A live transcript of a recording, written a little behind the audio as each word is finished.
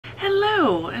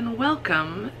and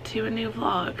welcome to a new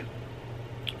vlog.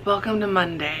 Welcome to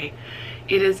Monday.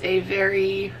 It is a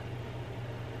very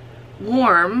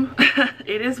warm,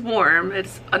 it is warm.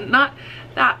 It's not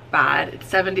that bad. It's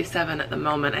 77 at the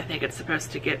moment. I think it's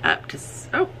supposed to get up to,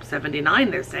 79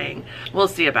 they're saying. We'll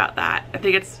see about that. I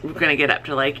think it's gonna get up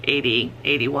to like 80,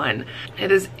 81.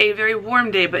 It is a very warm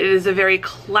day, but it is a very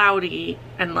cloudy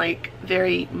and like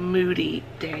very moody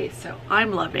day, so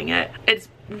I'm loving it. It's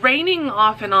raining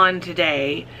off and on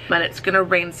today, but it's gonna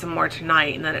rain some more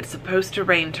tonight, and then it's supposed to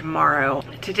rain tomorrow.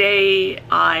 Today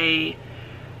I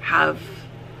have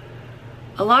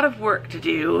a lot of work to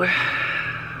do.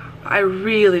 I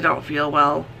really don't feel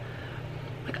well.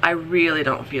 Like, I really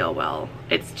don't feel well.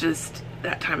 It's just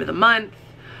that time of the month.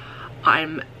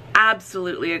 I'm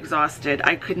absolutely exhausted.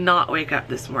 I could not wake up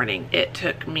this morning. It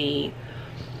took me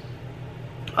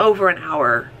over an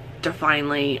hour to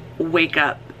finally wake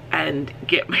up and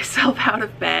get myself out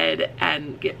of bed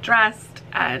and get dressed,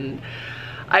 and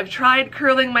I've tried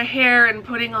curling my hair and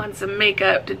putting on some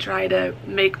makeup to try to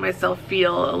make myself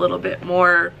feel a little bit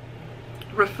more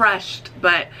refreshed,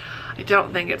 but I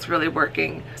don't think it's really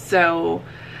working. So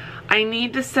I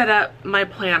need to set up my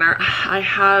planner. I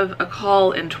have a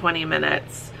call in 20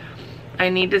 minutes. I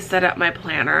need to set up my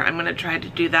planner. I'm gonna try to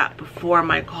do that before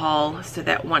my call so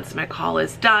that once my call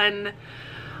is done,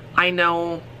 I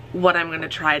know what I'm gonna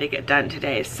try to get done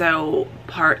today. So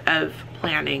part of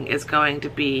planning is going to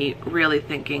be really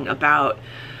thinking about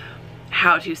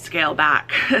how to scale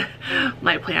back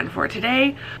my plan for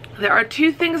today. There are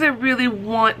two things I really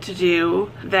want to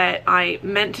do that I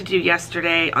meant to do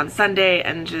yesterday on Sunday,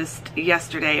 and just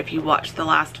yesterday, if you watched the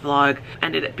last vlog,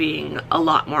 ended up being a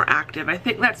lot more active. I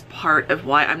think that's part of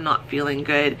why I'm not feeling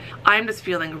good. I'm just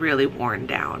feeling really worn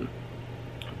down.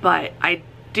 But I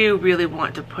do really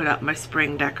want to put up my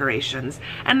spring decorations,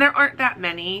 and there aren't that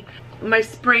many. My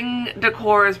spring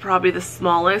decor is probably the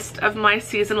smallest of my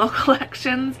seasonal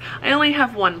collections. I only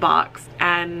have one box,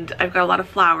 and I've got a lot of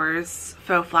flowers,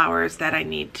 faux flowers, that I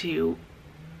need to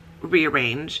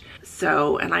rearrange.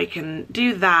 So, and I can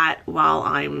do that while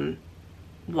I'm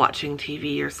watching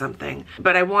TV or something.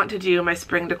 But I want to do my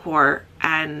spring decor,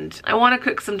 and I want to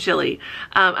cook some chili.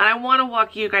 And I want to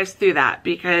walk you guys through that,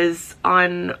 because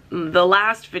on the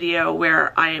last video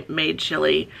where I made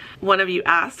chili, one of you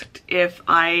asked if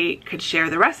I could share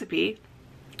the recipe,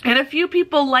 and a few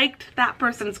people liked that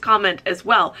person's comment as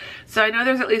well. So I know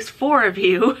there's at least 4 of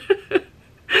you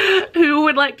who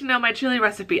would like to know my chili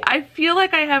recipe. I feel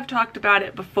like I have talked about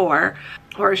it before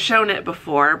or shown it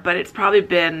before, but it's probably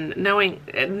been, knowing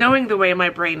the way my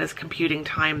brain is computing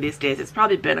time these days, it's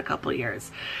probably been a couple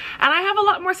years. And I have a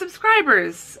lot more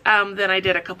subscribers than I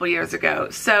did a couple years ago.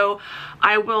 So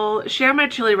I will share my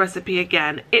chili recipe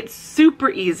again. It's super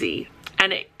easy,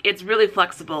 and it's really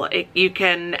flexible. You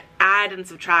can add and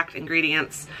subtract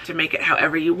ingredients to make it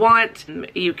however you want.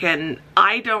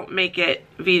 I don't make it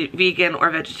vegan or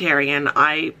vegetarian.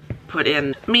 I put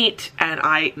in meat and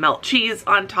I melt cheese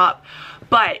on top,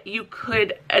 but you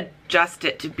could adjust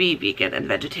it to be vegan and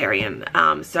vegetarian.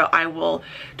 So I will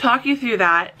talk you through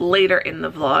that later in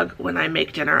the vlog when I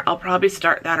make dinner. I'll probably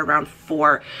start that around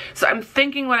 4. So I'm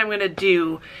thinking what I'm gonna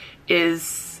do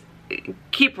is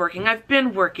keep working. I've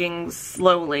been working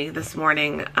slowly this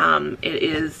morning. It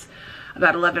is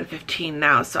about 11:15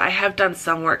 now, so I have done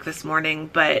some work this morning,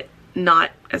 but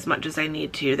not as much as I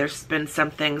need to. There's been some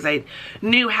things I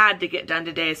knew had to get done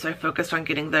today, so I focused on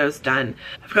getting those done.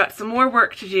 I've got some more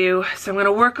work to do, so I'm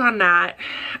gonna work on that,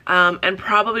 and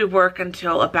probably work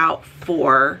until about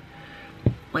 4.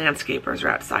 Landscapers are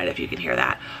outside, if you can hear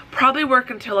that. Probably work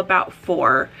until about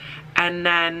 4, and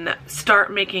then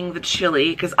start making the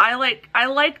chili, because I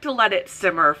like to let it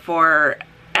simmer for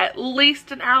at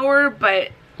least an hour,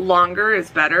 but longer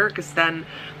is better, because then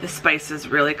the spices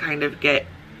really kind of get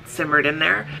simmered in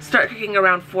there. Start cooking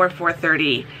around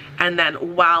 4:30, and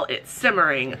then while it's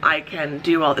simmering, I can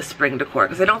do all the spring decor,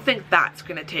 because I don't think that's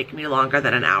gonna take me longer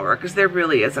than an hour, because there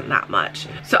really isn't that much.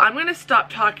 So I'm gonna stop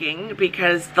talking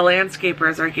because the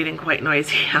landscapers are getting quite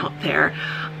noisy out there.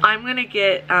 I'm gonna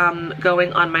get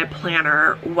going on my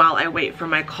planner while I wait for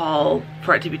my call,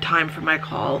 for it to be time for my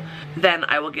call. Then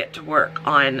I will get to work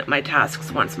on my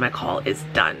tasks once my call is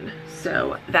done.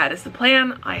 So that is the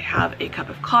plan. I have a cup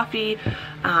of coffee.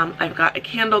 I've got a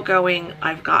candle going.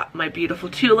 I've got my beautiful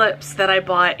tulips that I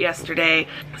bought yesterday.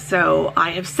 So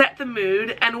I have set the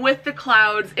mood, and with the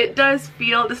clouds, it does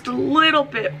feel just a little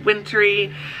bit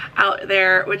wintry out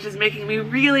there, which is making me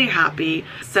really happy.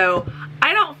 So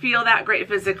I don't feel that great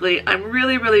physically. I'm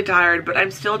really, really tired, but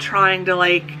I'm still trying to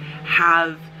like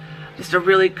have just a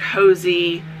really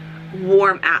cozy,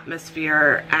 warm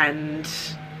atmosphere and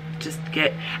just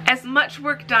get as much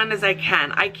work done as I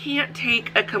can. I can't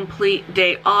take a complete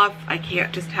day off. I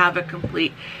can't just have a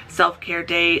complete self-care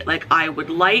day like I would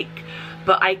like,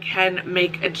 but I can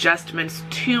make adjustments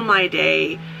to my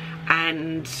day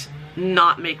and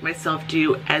not make myself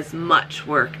do as much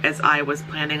work as I was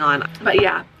planning on. But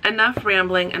yeah, enough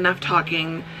rambling, enough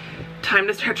talking. Time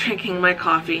to start drinking my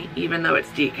coffee, even though it's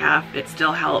decaf, it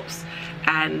still helps,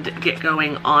 and get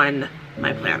going on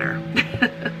my planner.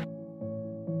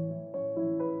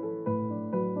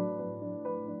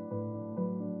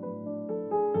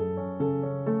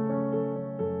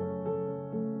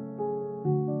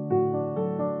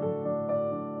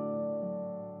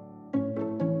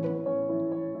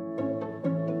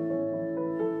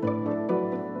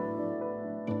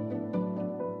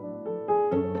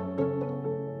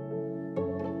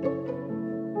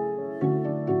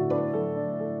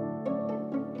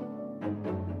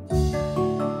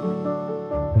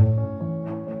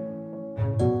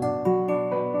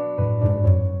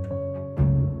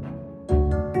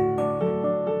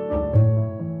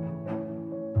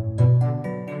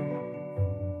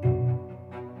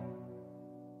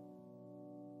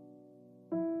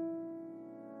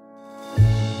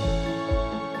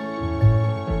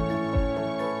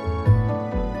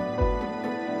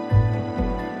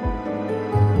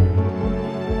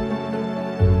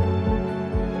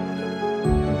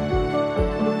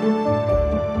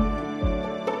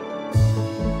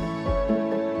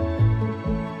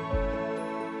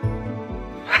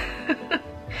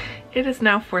 It is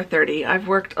now 4:30. I've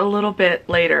worked a little bit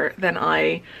later than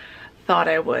I thought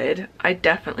I would. I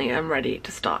definitely am ready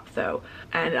to stop though.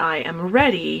 And I am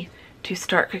ready to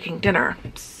start cooking dinner.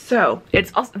 So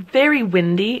it's also very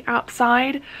windy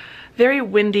outside. Very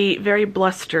windy, very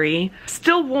blustery.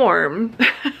 Still warm,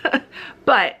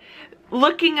 but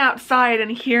looking outside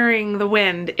and hearing the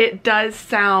wind, it does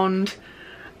sound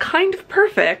kind of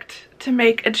perfect to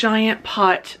make a giant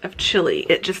pot of chili.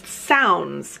 It just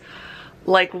sounds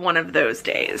like one of those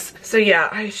days. So yeah,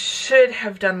 I should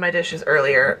have done my dishes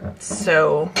earlier.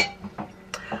 So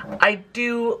I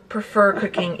do prefer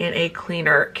cooking in a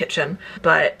cleaner kitchen,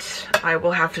 but I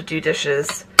will have to do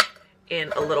dishes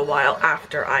in a little while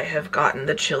after I have gotten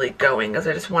the chili going, because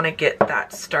I just want to get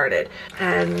that started.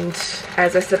 And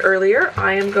as I said earlier,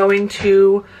 I am going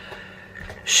to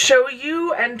show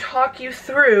you and talk you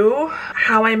through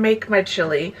how I make my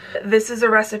chili. This is a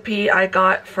recipe I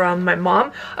got from my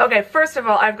mom. Okay, first of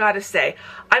all, I've got to say,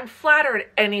 I'm flattered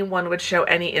anyone would show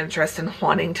any interest in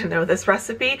wanting to know this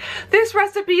recipe. This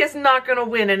recipe is not going to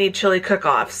win any chili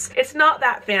cook-offs. It's not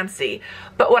that fancy,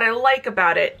 but what I like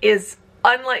about it is,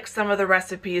 unlike some of the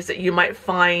recipes that you might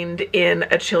find in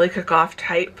a chili cook-off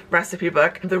type recipe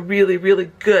book, the really,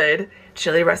 really good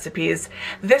chili recipes,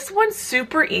 this one's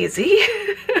super easy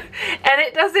and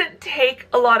it doesn't take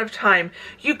a lot of time.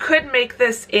 You could make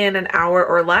this in an hour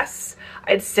or less.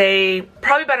 I'd say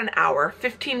probably about an hour,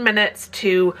 15 minutes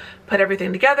to put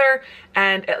everything together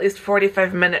and at least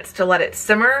 45 minutes to let it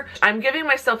simmer. I'm giving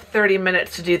myself 30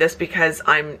 minutes to do this because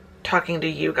I'm talking to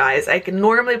you guys. I can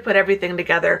normally put everything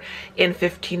together in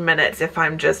 15 minutes if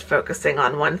I'm just focusing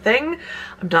on one thing.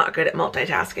 I'm not good at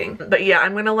multitasking. But yeah,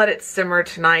 I'm gonna let it simmer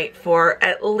tonight for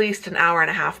at least an hour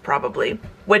and a half probably,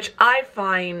 which I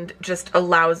find just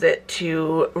allows it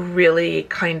to really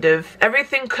kind of,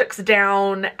 everything cooks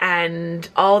down and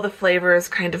all the flavors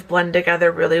kind of blend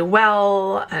together really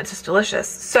well, and it's just delicious.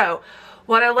 So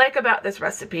what I like about this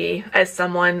recipe as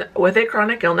someone with a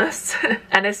chronic illness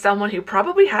and as someone who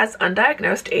probably has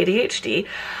undiagnosed ADHD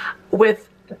with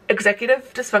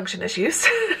executive dysfunction issues,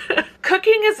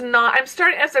 cooking is not,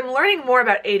 as I'm learning more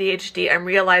about ADHD, I'm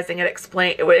realizing it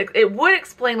would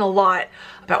explain a lot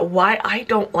about why I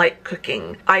don't like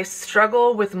cooking. I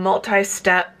struggle with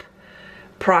multi-step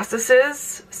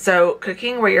processes. So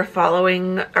cooking where you're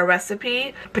following a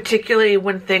recipe, particularly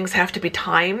when things have to be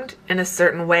timed in a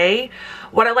certain way.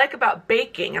 What I like about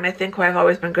baking, and I think why I've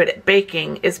always been good at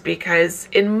baking, is because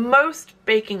in most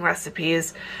baking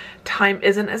recipes, time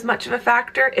isn't as much of a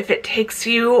factor. If it takes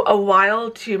you a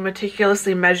while to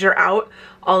meticulously measure out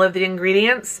all of the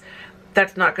ingredients,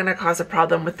 that's not going to cause a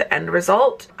problem with the end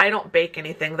result. I don't bake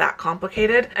anything that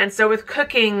complicated. And so with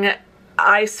cooking,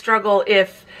 I struggle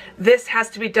if this has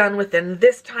to be done within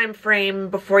this time frame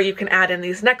before you can add in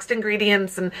these next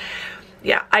ingredients, and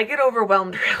yeah, I get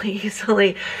overwhelmed really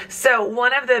easily. So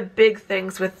one of the big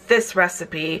things with this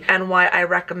recipe and why I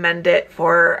recommend it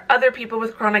for other people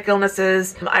with chronic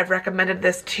illnesses, I've recommended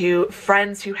this to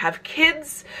friends who have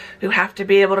kids who have to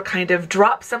be able to kind of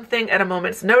drop something at a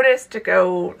moment's notice to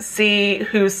go see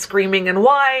who's screaming and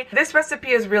why. This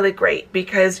recipe is really great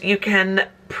because you can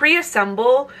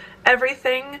pre-assemble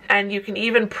everything, and you can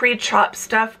even pre-chop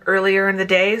stuff earlier in the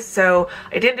day. So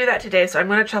I didn't do that today, so I'm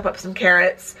going to chop up some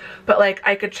carrots, but like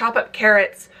I could chop up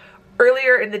carrots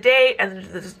earlier in the day and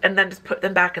then just put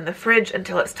them back in the fridge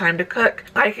until it's time to cook.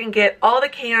 I can get all the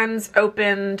cans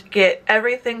opened, get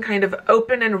everything kind of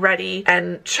open and ready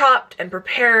and chopped and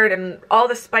prepared and all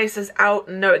the spices out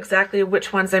and know exactly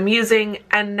which ones I'm using,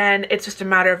 and then it's just a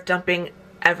matter of dumping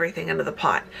everything into the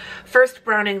pot. First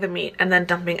browning the meat and then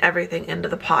dumping everything into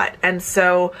the pot. And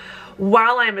so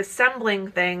while I'm assembling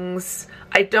things,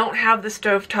 I don't have the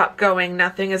stovetop going,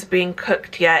 nothing is being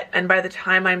cooked yet, and by the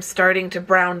time I'm starting to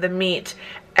brown the meat,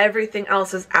 everything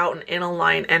else is out and in a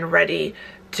line and ready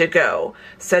to go.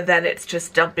 So then it's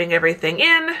just dumping everything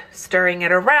in, stirring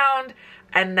it around,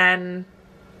 and then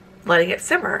letting it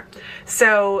simmer.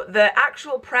 So the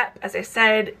actual prep, as I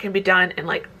said, can be done in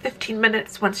like 15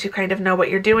 minutes once you kind of know what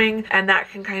you're doing, and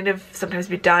that can kind of sometimes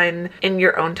be done in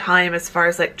your own time. As far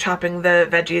as like chopping the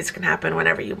veggies can happen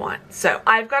whenever you want. So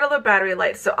I've got a low battery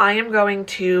light, so I am going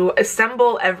to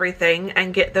assemble everything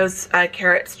and get those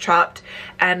carrots chopped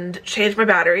and change my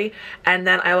battery, and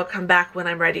then I will come back when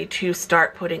I'm ready to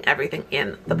start putting everything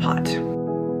in the pot.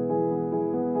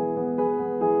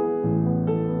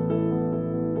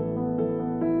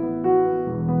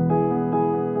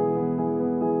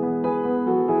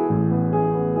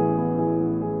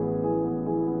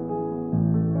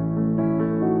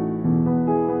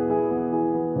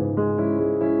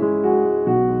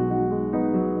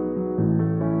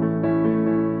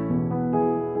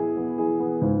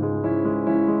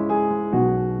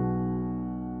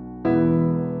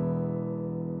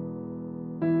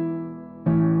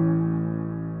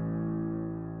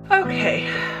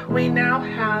 Okay, we now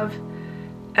have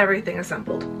everything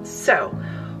assembled. So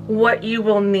what you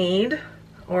will need,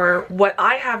 or what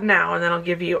I have now, and then I'll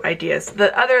give you ideas.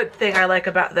 The other thing I like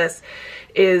about this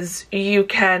is you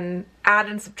can add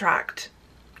and subtract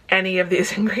any of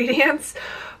these ingredients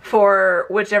for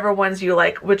whichever ones you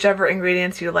like, whichever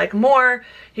ingredients you like more.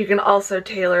 You can also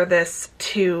tailor this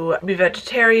to be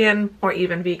vegetarian or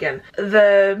even vegan.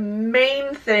 The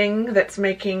main thing that's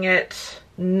making it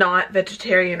not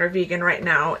vegetarian or vegan right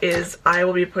now is I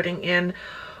will be putting in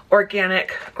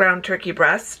organic ground turkey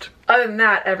breast. Other than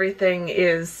that, everything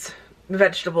is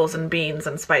vegetables and beans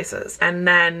and spices. And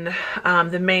then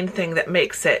the main thing that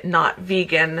makes it not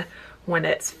vegan when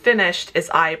it's finished is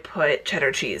I put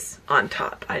cheddar cheese on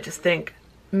top. I just think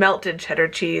melted cheddar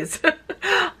cheese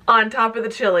on top of the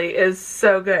chili is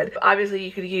so good. Obviously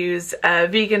you could use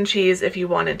vegan cheese if you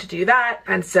wanted to do that,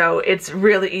 and so it's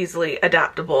really easily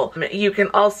adaptable. You can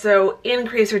also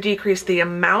increase or decrease the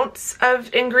amounts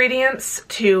of ingredients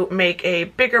to make a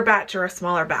bigger batch or a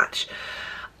smaller batch.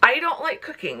 I don't like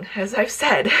cooking, as I've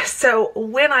said, so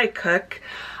when I cook,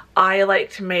 I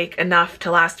like to make enough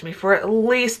to last me for at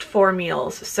least 4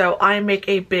 meals, so I make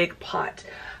a big pot.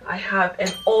 I have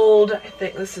an old, I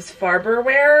think this is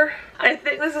Farberware. I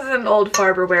think this is an old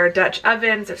Farberware Dutch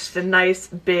oven. So it's just a nice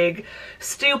big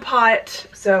stew pot.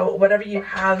 So whatever you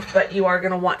have, but you are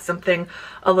going to want something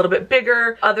a little bit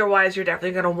bigger. Otherwise, you're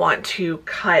definitely going to want to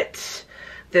cut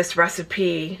this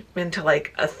recipe into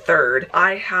like a third.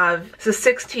 I have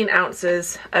 16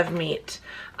 ounces of meat,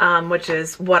 which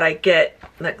is what I get.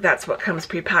 Like that's what comes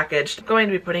prepackaged. I'm going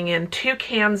to be putting in 2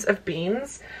 cans of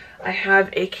beans. I have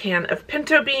a can of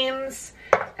pinto beans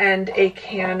and a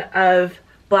can of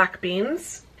black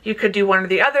beans. You could do one or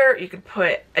the other. You could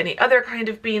put any other kind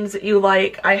of beans that you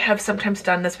like. I have sometimes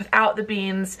done this without the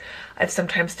beans. I've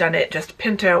sometimes done it just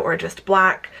pinto or just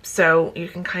black. So you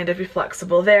can kind of be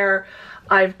flexible there.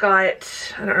 I've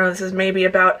got, I don't know, this is maybe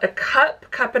about a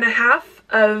cup and a half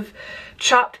of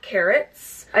chopped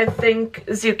carrots. I think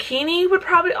zucchini would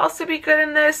probably also be good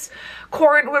in this.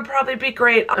 Corn would probably be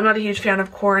great. I'm not a huge fan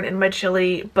of corn in my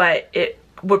chili, but it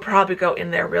would probably go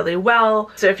in there really well.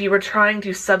 So if you were trying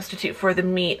to substitute for the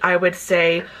meat, I would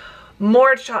say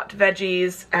more chopped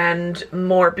veggies and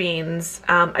more beans.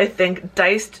 I think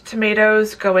diced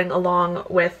tomatoes going along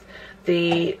with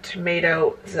the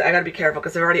tomato. I gotta be careful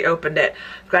because I've already opened it.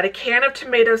 I've got a can of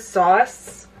tomato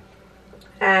sauce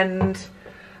and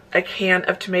a can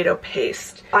of tomato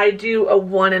paste. I do a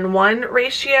 1:1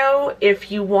 ratio. If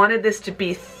you wanted this to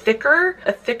be thicker,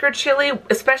 a thicker chili,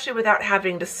 especially without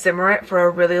having to simmer it for a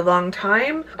really long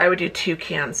time, I would do 2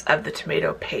 cans of the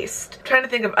tomato paste. I'm trying to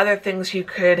think of other things you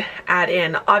could add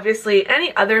in. Obviously,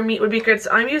 any other meat would be good.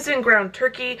 So I'm using ground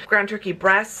turkey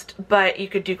breast, but you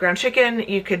could do ground chicken,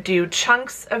 you could do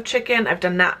chunks of chicken. I've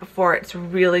done that before. It's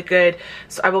really good.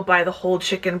 So I will buy the whole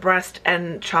chicken breast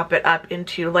and chop it up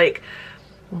into like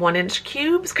 1-inch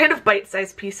cubes, kind of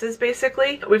bite-sized pieces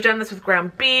basically. We've done this with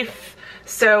ground beef,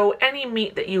 so any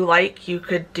meat that you like, you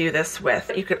could do this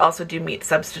with. You could also do meat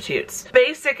substitutes.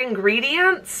 Basic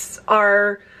ingredients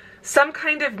are some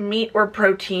kind of meat or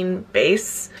protein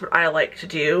base, what I like to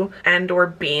do, and or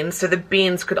beans. So the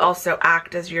beans could also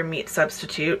act as your meat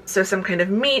substitute. So some kind of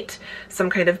meat,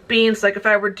 some kind of beans. Like if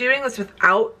I were doing this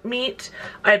without meat,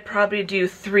 I'd probably do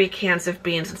 3 cans of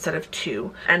beans instead of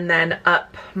 2. And then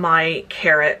up my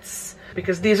carrots,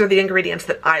 because these are the ingredients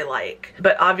that I like.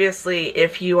 But obviously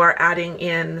if you are adding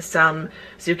in some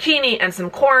zucchini and some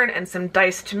corn and some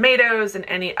diced tomatoes and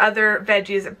any other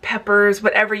veggies and peppers,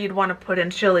 whatever you'd want to put in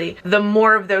chili, the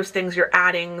more of those things you're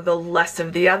adding, the less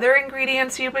of the other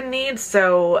ingredients you would need.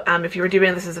 So if you were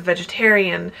doing this as a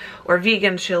vegetarian or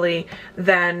vegan chili,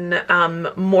 then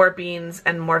more beans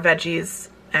and more veggies,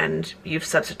 and you've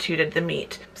substituted the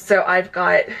meat. So I've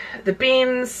got the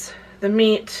beans, the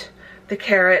meat, the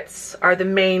carrots are the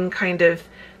main kind of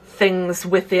things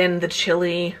within the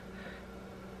chili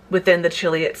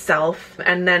itself.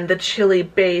 And then the chili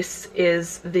base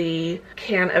is the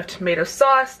can of tomato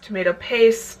sauce, tomato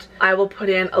paste. I will put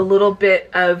in a little bit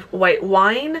of white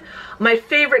wine. My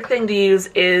favorite thing to use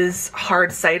is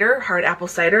hard cider, hard apple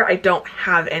cider. I don't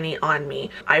have any on me.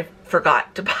 I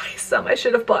forgot to buy some. I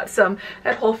should have bought some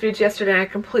at Whole Foods yesterday and I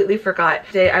completely forgot.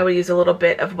 Today I will use a little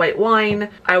bit of white wine.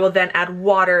 I will then add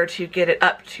water to get it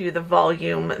up to the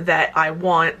volume that I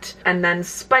want. And then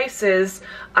spices,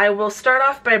 I will start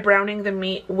off by browning the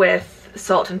meat with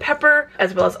salt and pepper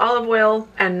as well as olive oil.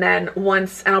 And then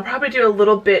I'll probably do a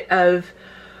little bit of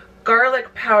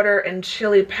garlic powder and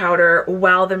chili powder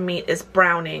while the meat is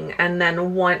browning. And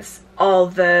then once all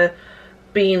the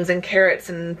beans and carrots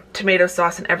and tomato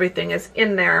sauce and everything is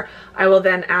in there, I will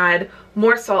then add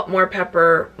more salt, more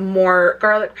pepper, more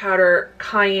garlic powder,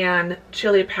 cayenne,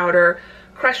 chili powder,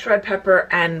 crushed red pepper,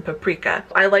 and paprika.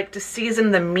 I like to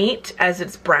season the meat as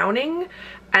it's browning,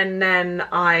 and then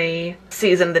I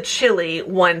season the chili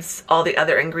once all the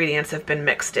other ingredients have been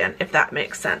mixed in, if that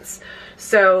makes sense.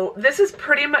 So this is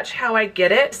pretty much how I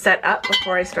get it set up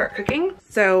before I start cooking.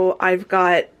 So I've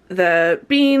got the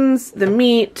beans, the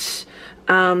meat.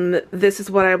 This is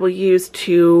what I will use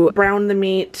to brown the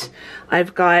meat.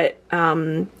 I've got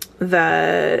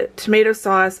the tomato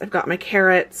sauce, I've got my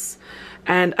carrots,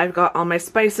 and I've got all my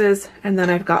spices, and then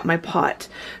I've got my pot.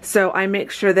 So I make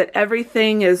sure that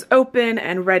everything is open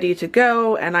and ready to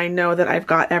go, and I know that I've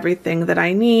got everything that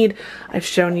I need. I've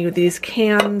shown you these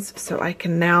cans, so I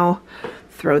can now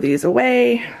throw these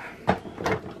away.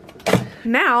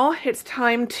 Now it's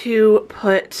time to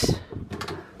put,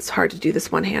 it's hard to do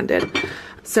this one-handed.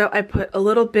 So I put a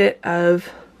little bit of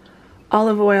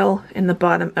olive oil in the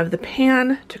bottom of the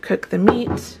pan to cook the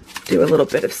meat. Do a little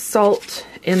bit of salt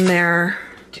in there.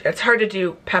 It's hard to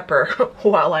do pepper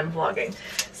while I'm vlogging.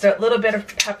 So a little bit of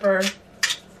pepper.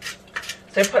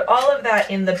 So I put all of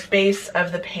that in the base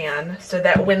of the pan so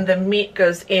that when the meat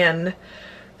goes in,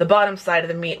 the bottom side of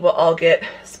the meat will all get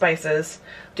spices.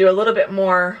 Do a little bit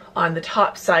more on the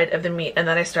top side of the meat, and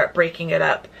then I start breaking it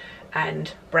up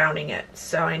and browning it.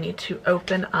 So I need to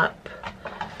open up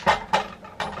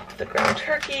the ground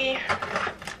turkey.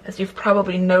 As you've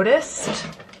probably noticed,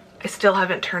 I still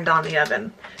haven't turned on the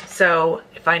oven. So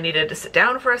if I needed to sit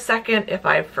down for a second, if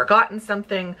I've forgotten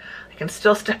something, I can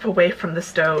still step away from the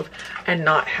stove and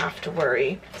not have to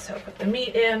worry. So put the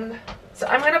meat in. So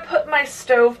I'm gonna put my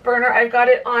stove burner, I've got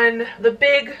it on the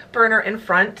big burner in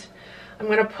front. I'm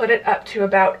gonna put it up to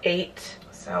about 8.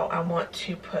 So I want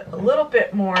to put a little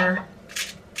bit more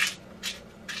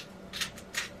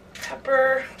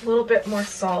pepper, a little bit more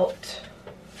salt,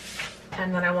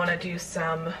 and then I want to do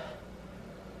some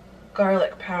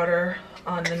garlic powder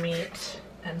on the meat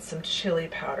and some chili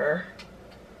powder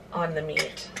on the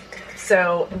meat.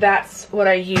 So that's what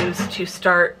I use to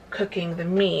start cooking the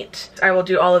meat. I will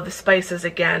do all of the spices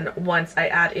again once I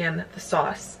add in the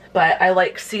sauce, but I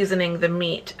like seasoning the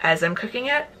meat as I'm cooking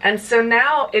it. And so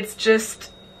now it's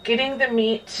just getting the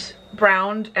meat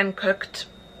browned and cooked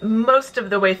most of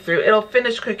the way through. It'll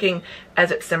finish cooking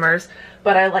as it simmers,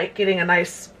 but I like getting a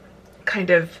nice kind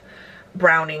of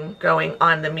browning going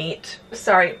on the meat.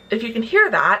 Sorry if you can hear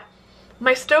that.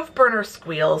 My stove burner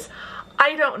squeals.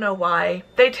 I don't know why.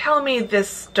 They tell me this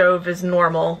stove is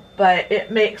normal, but it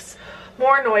makes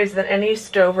more noise than any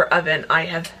stove or oven I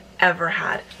have ever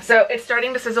had. So it's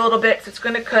starting to sizzle a little bit, so it's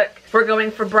gonna cook. We're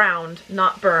going for browned,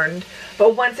 not burned.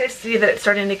 But once I see that it's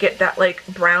starting to get that like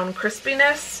brown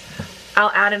crispiness,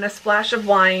 I'll add in a splash of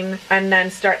wine and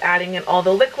then start adding in all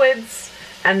the liquids,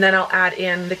 and then I'll add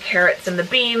in the carrots and the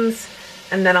beans,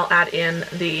 and then I'll add in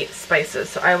the spices.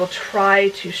 So I will try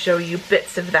to show you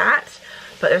bits of that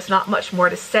but there's not much more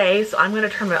to say, so I'm gonna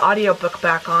turn my audiobook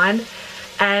back on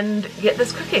and get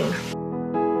this cooking.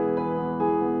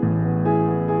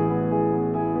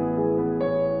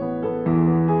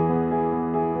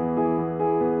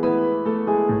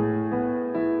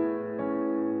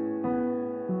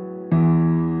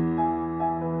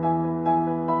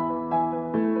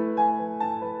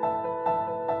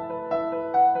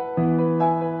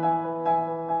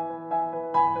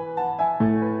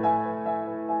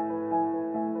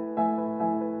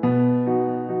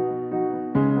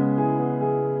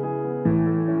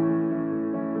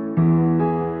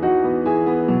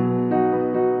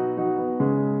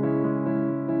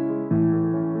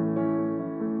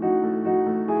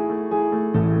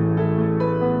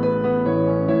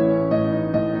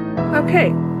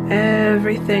 Okay,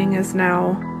 everything is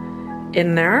now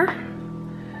in there,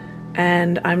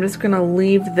 and I'm just gonna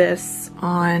leave this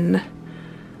on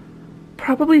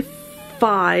probably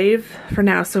 5 for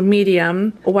now, so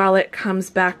medium, while it comes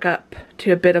back up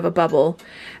to a bit of a bubble,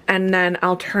 and then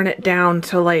I'll turn it down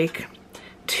to like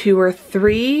 2 or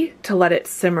 3 to let it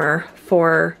simmer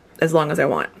for as long as I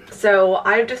want. So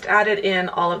I've just added in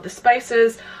all of the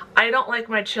spices. I don't like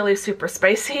my chili super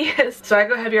spicy, so I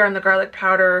go heavier on the garlic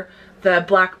powder, the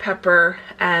black pepper,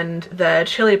 and the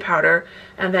chili powder,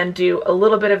 and then do a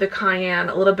little bit of the cayenne,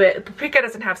 a little bit. Paprika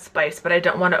doesn't have spice, but I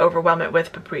don't want to overwhelm it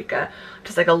with paprika.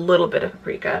 Just like a little bit of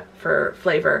paprika for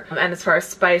flavor. And as far as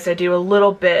spice, I do a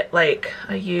little bit, like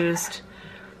I used,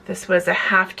 this was a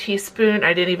 ½ teaspoon.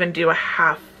 I didn't even do a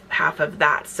half of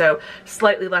that, so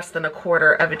slightly less than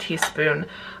 1/4 teaspoon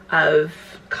of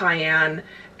cayenne,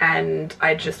 and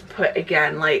I just put,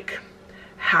 again, like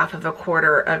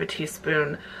 ½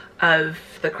 teaspoon of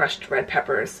the crushed red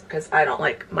peppers, because I don't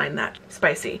like mine that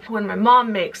spicy. When my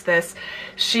mom makes this,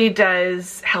 she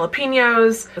does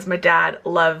jalapenos, because my dad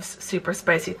loves super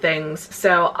spicy things.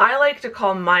 So I like to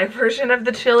call my version of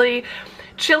the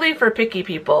chili for picky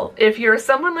people. If you're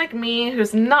someone like me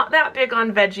who's not that big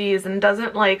on veggies and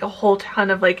doesn't like a whole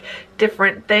ton of like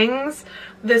different things,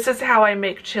 this is how I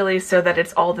make chili so that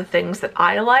it's all the things that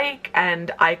I like,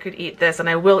 and I could eat this, and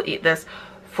I will eat this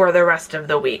for the rest of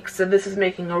the week. So this is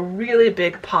making a really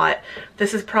big pot.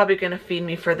 This is probably gonna feed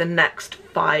me for the next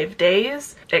 5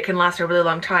 days. It can last a really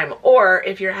long time. Or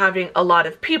if you're having a lot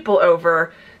of people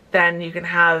over, then you can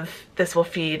have, this will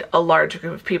feed a large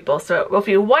group of people. So it will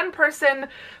feed one person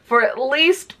for at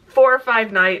least 4 or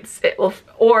 5 nights. It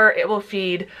will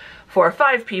feed for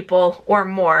 5 people or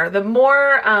more. The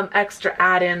more extra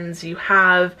add-ins you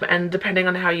have, and depending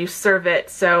on how you serve it,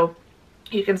 so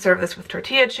you can serve this with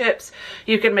tortilla chips.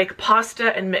 You can make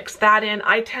pasta and mix that in.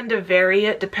 I tend to vary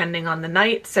it depending on the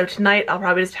night. So tonight I'll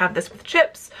probably just have this with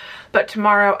chips, but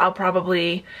tomorrow I'll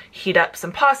probably heat up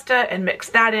some pasta and mix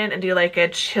that in and do like a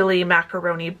chili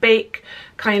macaroni bake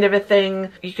kind of a thing.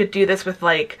 You could do this with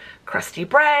like crusty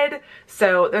bread.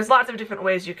 So there's lots of different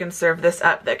ways you can serve this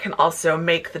up that can also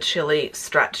make the chili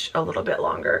stretch a little bit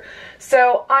longer.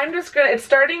 So I'm just gonna, it's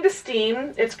starting to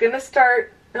steam. It's gonna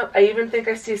start, oh, I even think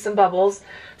I see some bubbles.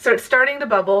 So it's starting to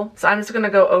bubble. So I'm just gonna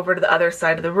go over to the other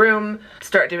side of the room,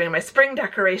 start doing my spring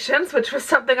decorations, which was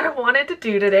something I wanted to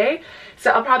do today.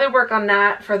 So I'll probably work on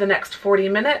that for the next 40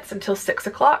 minutes until 6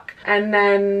 o'clock. And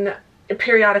then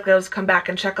periodically I'll just come back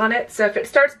and check on it. So if it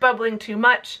starts bubbling too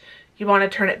much, you wanna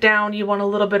turn it down. You want a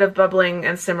little bit of bubbling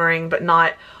and simmering, but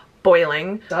not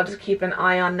boiling. So I'll just keep an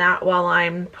eye on that while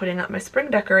I'm putting up my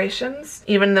spring decorations,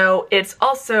 even though it's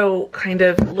also kind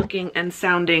of looking and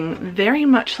sounding very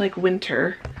much like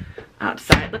winter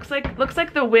outside. Looks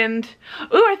like the wind.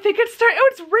 Oh, I think it's starting. Oh,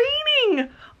 it's raining.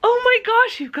 Oh my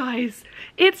gosh, you guys,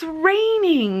 it's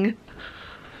raining.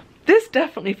 This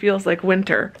definitely feels like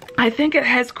winter. I think it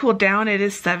has cooled down. It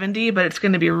is 70, but it's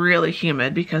gonna be really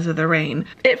humid because of the rain.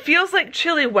 It feels like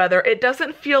chilly weather. It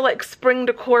doesn't feel like spring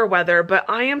decor weather, but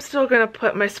I am still gonna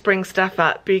put my spring stuff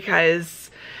up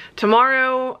because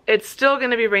tomorrow, it's still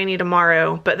gonna be rainy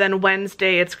tomorrow, but then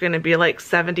Wednesday it's gonna be like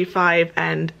 75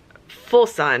 and full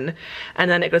sun, and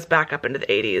then it goes back up into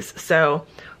the 80s. So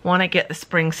wanna get the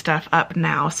spring stuff up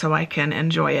now so I can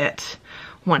enjoy it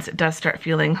once it does start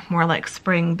feeling more like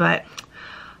spring, but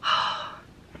oh,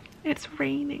 it's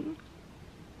raining.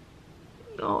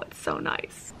 Oh, it's so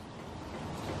nice.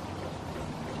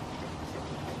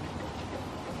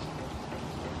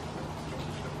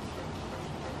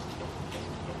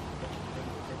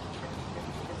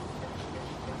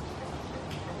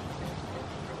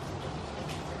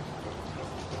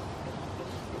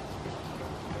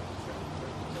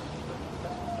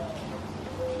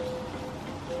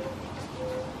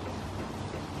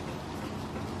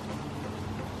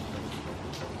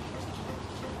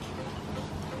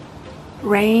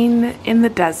 Rain in the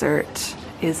desert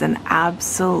is an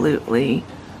absolutely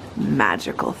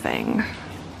magical thing.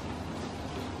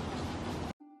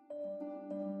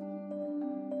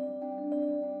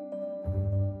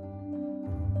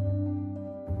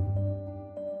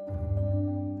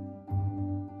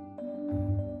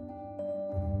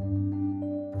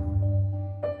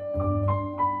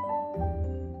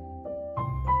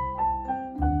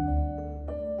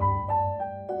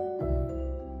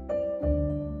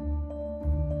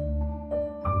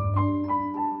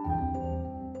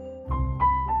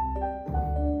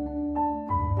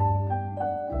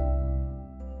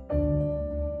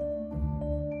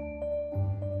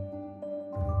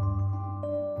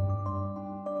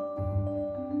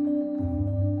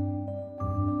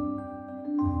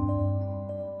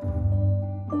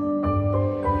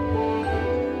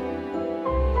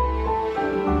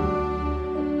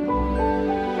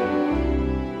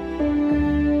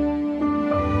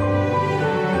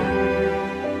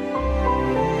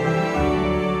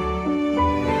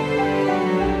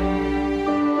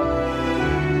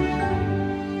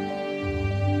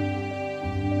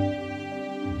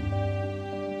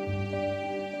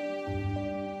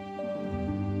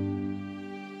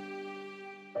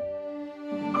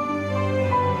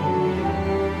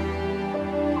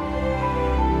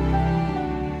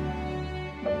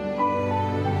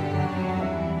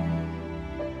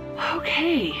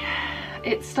 Okay,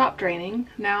 it stopped raining.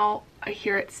 Now I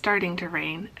hear it starting to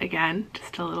rain again,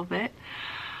 just a little bit.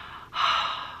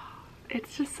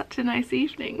 It's just such a nice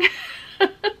evening.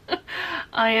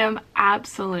 I am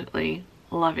absolutely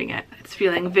loving it. It's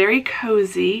feeling very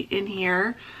cozy in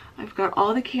here. I've got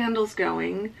all the candles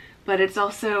going, but it's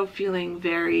also feeling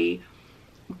very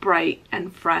bright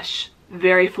and fresh,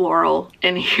 very floral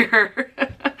in here.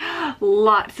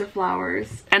 Lots of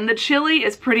flowers. And the chili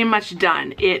is pretty much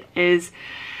done. It is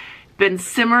been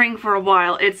simmering for a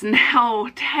while. It's now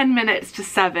 10 minutes to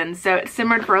 7, so it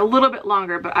simmered for a little bit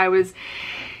longer, but I was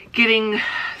getting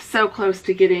so close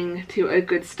to getting to a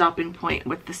good stopping point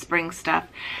with the spring stuff.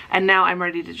 And now I'm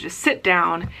ready to just sit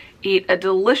down, eat a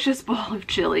delicious bowl of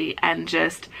chili, and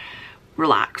just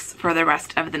relax for the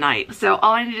rest of the night. So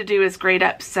all I need to do is grate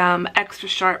up some extra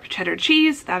sharp cheddar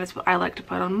cheese. That is what I like to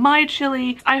put on my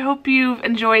chili. I hope you've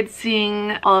enjoyed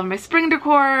seeing all of my spring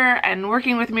decor and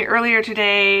working with me earlier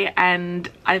today,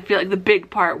 and I feel like the big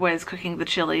part was cooking the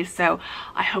chili, so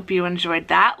I hope you enjoyed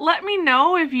that. Let me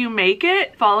know if you make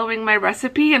it following my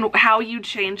recipe and how you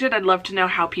change it. I'd love to know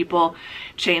how people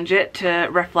change it to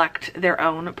reflect their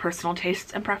own personal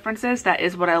tastes and preferences. That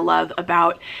is what I love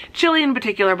about chili in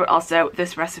particular, but also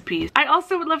this recipe. I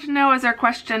also would love to know, as our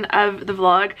question of the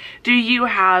vlog, do you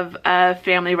have a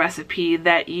family recipe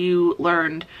that you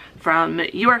learned from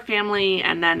your family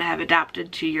and then have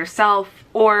adapted to yourself?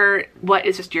 Or what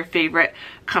is just your favorite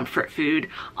comfort food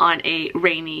on a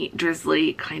rainy,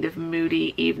 drizzly, kind of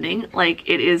moody evening like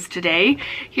it is today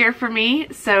here for me?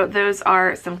 So those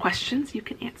are some questions you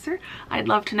can answer. I'd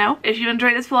love to know. If you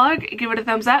enjoyed this vlog, give it a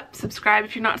thumbs up, subscribe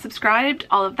if you're not subscribed,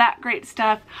 all of that great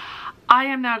stuff. I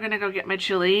am now gonna go get my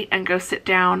chili and go sit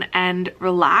down and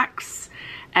relax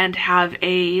and have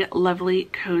a lovely,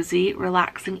 cozy,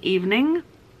 relaxing evening.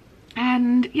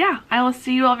 And yeah, I will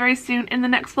see you all very soon in the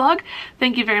next vlog.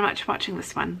 Thank you very much for watching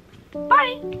this one.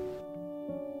 Bye!